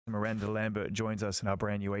Miranda Lambert joins us in our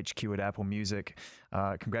brand new HQ at Apple Music.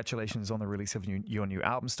 Congratulations on the release of your new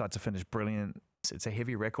album, start to finish, brilliant. It's a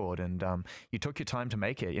heavy record, and you took your time to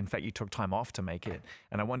make it. In fact, you took time off to make it.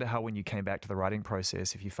 And I wonder how, when you came back to the writing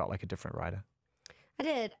process, if you felt like a different writer. I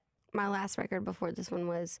did. My last record before this one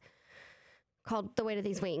was called The Weight of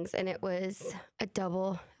These Wings, and it was a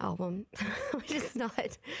double album, which is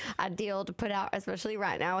not ideal to put out, especially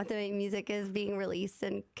right now with the way music is being released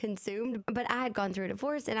and consumed. But I had gone through a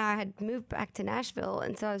divorce, and I had moved back to Nashville,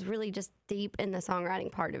 and so I was really just deep in the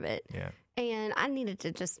songwriting part of it. Yeah. And I needed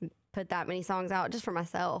to just put that many songs out just for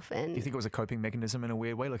myself. And do you think it was a coping mechanism in a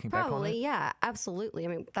weird way, looking back on it? Probably, yeah, absolutely. I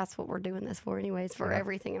mean, that's what we're doing this for anyways, for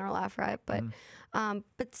everything in our life, right? But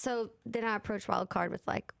but so then I approached Wildcard with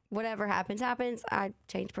like, whatever happens, happens. I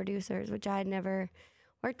changed producers, which I had never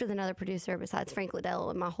worked with another producer besides Frank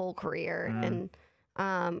Liddell in my whole career. And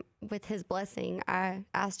with his blessing, I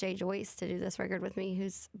asked Jay Joyce to do this record with me,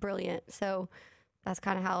 who's brilliant. So that's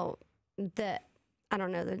kind of how I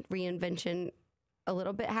don't know, the reinvention a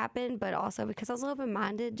little bit happened, but also because I was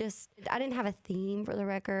open-minded. Just, I didn't have a theme for the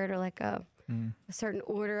record or like a certain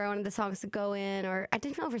order I wanted the songs to go in, or I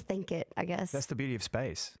didn't overthink it, I guess. That's the beauty of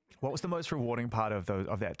space. What was the most rewarding part of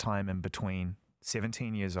that time in between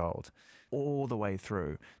 17 years old all the way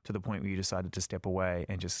through to the point where you decided to step away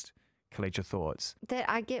and just collate your thoughts? That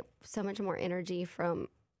I get so much more energy from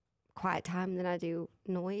quiet time than I do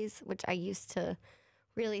noise, which I used to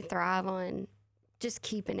really thrive on just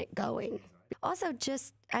keeping it going. Also,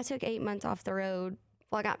 I took 8 months off the road.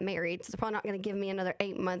 Well, I got married, so they're probably not going to give me another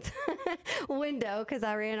 8-month window because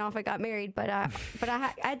I ran off and got married. But I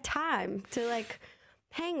had time to like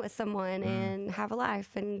hang with someone and have a life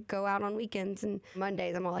and go out on weekends. And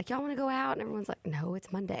Mondays, I'm all like, y'all want to go out? And everyone's like, no,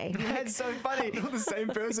 it's Monday. That's so funny. You're the same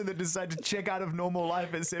person that decided to check out of normal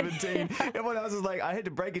life at 17. Everyone else is like, I had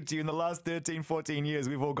to break it to you, in the last 13, 14 years,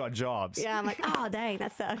 we've all got jobs. Yeah, I'm like, oh, dang,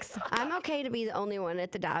 that sucks. I'm okay to be the only one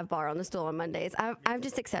at the dive bar on the stool on Mondays. I've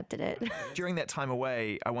just accepted it. During that time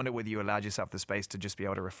away, I wonder whether you allowed yourself the space to just be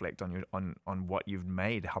able to reflect on what you've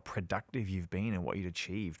made, how productive you've been and what you'd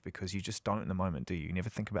achieved, because you just don't in the moment, do you? You never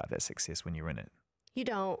think about that success when you're in it. You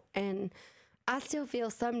don't. And I still feel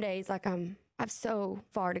some days like I've so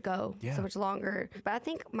far to go, so much longer. But I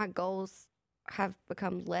think my goals have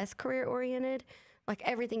become less career oriented. Like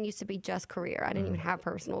everything used to be just career. I didn't even have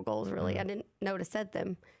personal goals really. I didn't know to set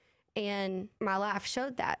them. And my life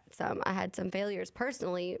showed that some. I had some failures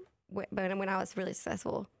personally, but when I was really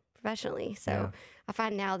successful professionally. So I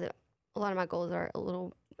find now that a lot of my goals are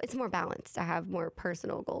it's more balanced. I have more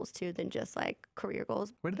personal goals too than just like career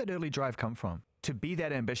goals. Where did that early drive come from? To be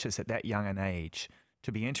that ambitious at that young an age,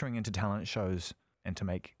 to be entering into talent shows and to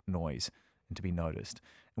make noise and to be noticed.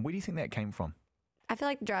 And where do you think that came from? I feel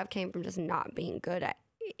like the drive came from just not being good at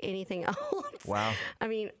anything else. Wow. I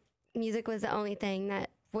mean, music was the only thing that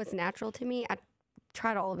was natural to me. I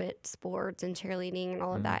tried all of it, sports and cheerleading and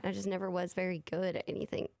all of that, and I just never was very good at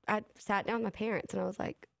anything. I sat down with my parents and I was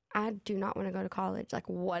like, I do not want to go to college. Like,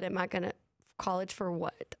 what am I going to, college for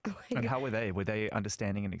what? And how were they? Were they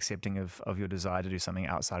understanding and accepting of your desire to do something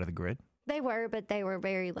outside of the grid? They were, but they were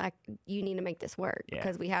very like, you need to make this work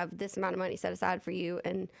because we have this amount of money set aside for you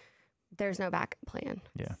and there's no backup plan.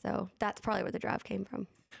 Yeah. So that's probably where the drive came from.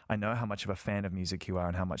 I know how much of a fan of music you are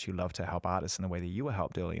and how much you love to help artists in the way that you were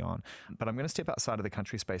helped early on. But I'm going to step outside of the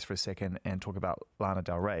country space for a second and talk about Lana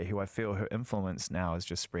Del Rey, who I feel her influence now has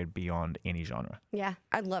just spread beyond any genre. Yeah,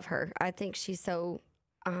 I love her. I think she's so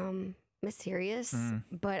mysterious,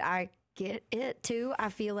 but I get it too. I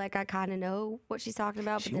feel like I kind of know what she's talking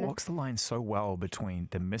about. She walks the line so well between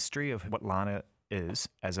the mystery of what Lana is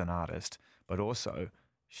as an artist, but also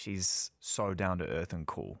she's so down to earth and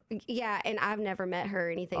cool. Yeah, and I've never met her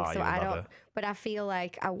or anything, so I don't. But I feel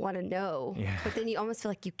like I want to know. Yeah. But then you almost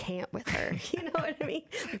feel like you can't with her. You know what I mean?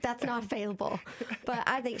 Like, that's not available. But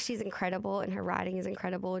I think she's incredible, and her writing is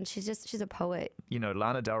incredible, and she's a poet. You know,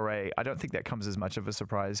 Lana Del Rey. I don't think that comes as much of a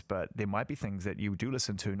surprise, but there might be things that you do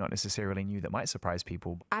listen to, not necessarily new, that might surprise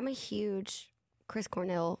people. I'm a huge Chris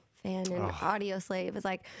Cornell fan, and Audio Slave is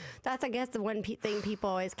like, that's I guess the one thing people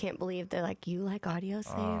always can't believe. They're like, you like Audio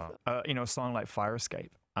Slave? You know, a song like Fire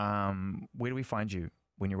Escape. Where do we find you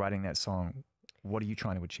when you're writing that song? What are you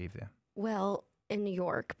trying to achieve there? Well, in New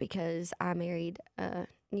York, because I married a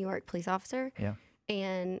New York police officer. Yeah.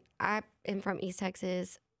 And I am from East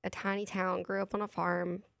Texas, a tiny town, grew up on a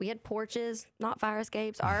farm. We had porches, not fire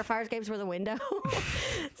escapes. Our fire escapes were the window.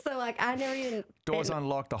 So like I never even... Doors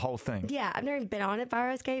unlocked, the whole thing. Yeah, I've never even been on a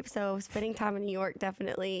fire escape. So spending time in New York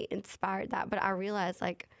definitely inspired that. But I realized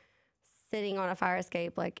like sitting on a fire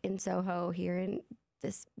escape like in Soho here in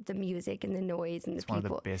the music and the noise and the people. One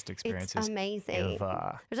of the best experiences. It's amazing.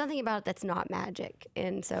 Ever. There's nothing about it that's not magic.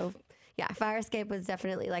 And so, yeah, Fire Escape was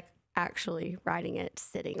definitely like actually riding it,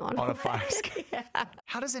 sitting on a fire escape. Yeah.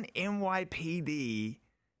 How does an NYPD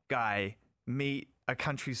guy meet a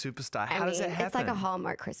country superstar? How does it happen? It's like a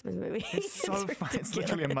Hallmark Christmas movie. It's so fun. It's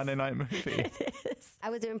literally a Monday night movie. It is. I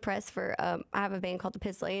was impressed for, I have a band called the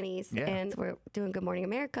Pistol Annies, and we're doing Good Morning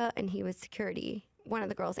America, and he was security. One of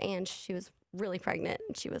the girls, Ange, she was really pregnant,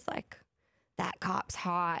 and she was like, that cop's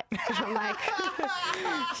hot. And I'm like,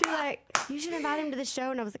 she's like, you should invite him to the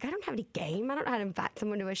show. And I was like, I don't have any game. I don't know how to invite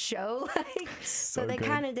someone to a show. Like, so they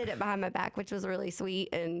kind of did it behind my back, which was really sweet.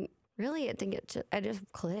 And really, it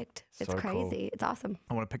just clicked. It's So crazy. cool. It's awesome.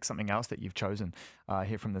 I want to pick something else that you've chosen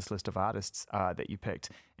here from this list of artists that you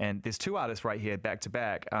picked. And there's two artists right here back to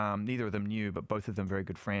back. Neither of them new, but both of them very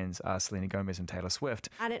good friends, Selena Gomez and Taylor Swift.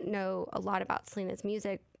 I didn't know a lot about Selena's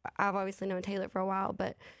music. I've obviously known Taylor for a while,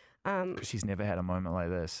 but Because she's never had a moment like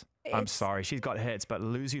this. I'm sorry. She's got hits, but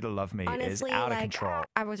Lose You to Love Me honestly, is out like, of control.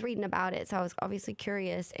 I was reading about it, so I was obviously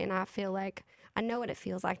curious, and I feel like I know what it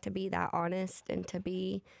feels like to be that honest and to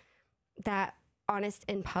be that honest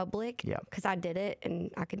in public. Yeah. Because I did it,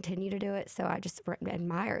 and I continue to do it, so I just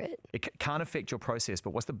admire it. It can't affect your process, but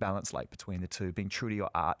what's the balance like between the two? Being true to your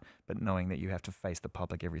art, but knowing that you have to face the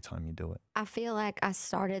public every time you do it. I feel like I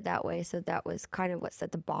started that way, so that was kind of what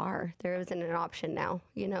set the bar. There isn't an option now,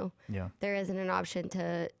 you know? Yeah. There isn't an option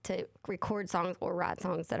to record songs or write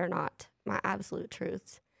songs that are not my absolute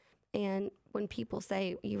truths. And when people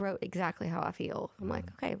say, you wrote exactly how I feel, I'm like,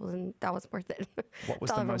 okay, well, then that was worth it. What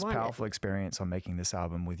was the most powerful experience on making this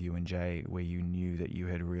album with you and Jay, where you knew that you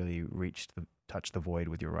had really touched the void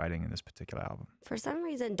with your writing in this particular album? For some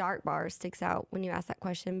reason, Dark Bar sticks out when you ask that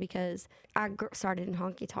question, because I started in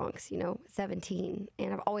honky tonks, 17,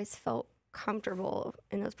 and I've always felt comfortable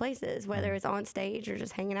in those places, whether it's on stage or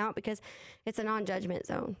just hanging out, because it's a non-judgment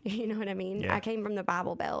zone. You know what I mean? Yeah. I came from the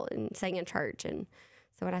Bible Belt and sang in church, and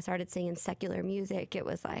so when I started singing secular music, it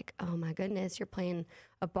was like, oh my goodness, you're playing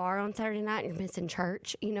a bar on Saturday night and you're missing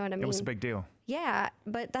church. You know what I mean? It was a big deal. Yeah,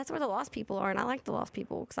 but that's where the lost people are, and I like the lost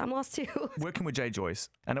people because I'm lost too. Working with Jay Joyce,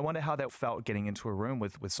 and I wonder how that felt getting into a room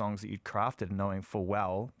with songs that you'd crafted and knowing full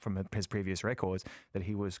well from his previous records that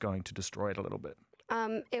he was going to destroy it a little bit.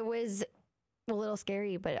 It was a little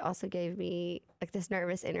scary, but it also gave me like this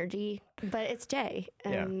nervous energy. But it's Jay,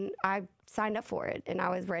 and I signed up for it, and I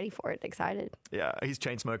was ready for it, excited. Yeah, he's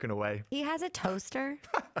chain smoking away. He has a toaster,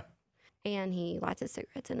 and he lights his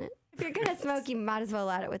cigarettes in it. If you're gonna smoke, you might as well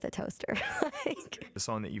light it with a toaster. The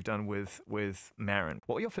song that you've done with Maren.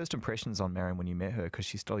 What were your first impressions on Maren when you met her? Because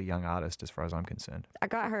she's still a young artist, as far as I'm concerned. I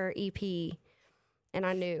got her EP, and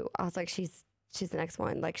I was like, she's the next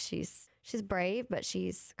one. Like she's brave, but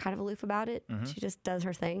she's kind of aloof about it. She just does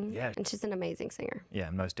her thing. Yeah. And she's an amazing singer. Yeah,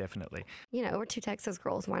 most definitely. We're two Texas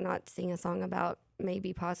girls. Why not sing a song about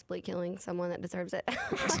maybe possibly killing someone that deserves it?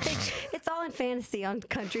 Like, it's all in fantasy on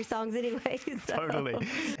country songs anyway. So. Totally.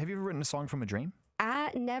 Have you ever written a song from a dream?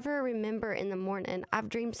 I never remember in the morning. I've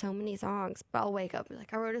dreamed so many songs, but I'll wake up and be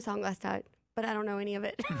like, I wrote a song last night, but I don't know any of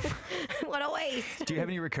it. What a waste. Do you have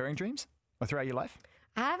any recurring dreams or throughout your life?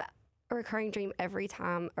 I have a recurring dream every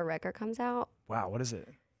time a record comes out. Wow, what is it?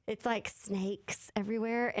 It's like snakes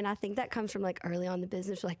everywhere, and I think that comes from like early on in the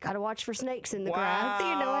business. Like, gotta watch for snakes in the grass.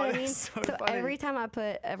 You know what I mean? So funny. Every time I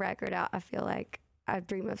put a record out, I feel like I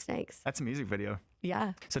dream of snakes. That's a music video.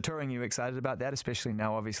 Yeah. So touring, are you excited about that, especially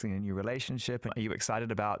now, obviously, in a new relationship? Are you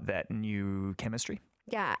excited about that new chemistry?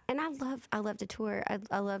 Yeah, and I love to tour.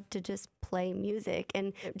 I love to just play music.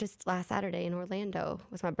 And just last Saturday in Orlando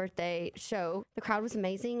was my birthday show. The crowd was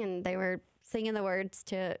amazing, and they were singing the words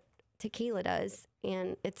to Tequila Does,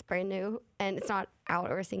 and it's brand new, and it's not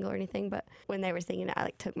out or a single or anything, but when they were singing it, I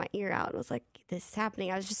like took my ear out and was like, this is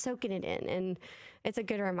happening. I was just soaking it in, and it's a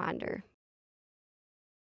good reminder.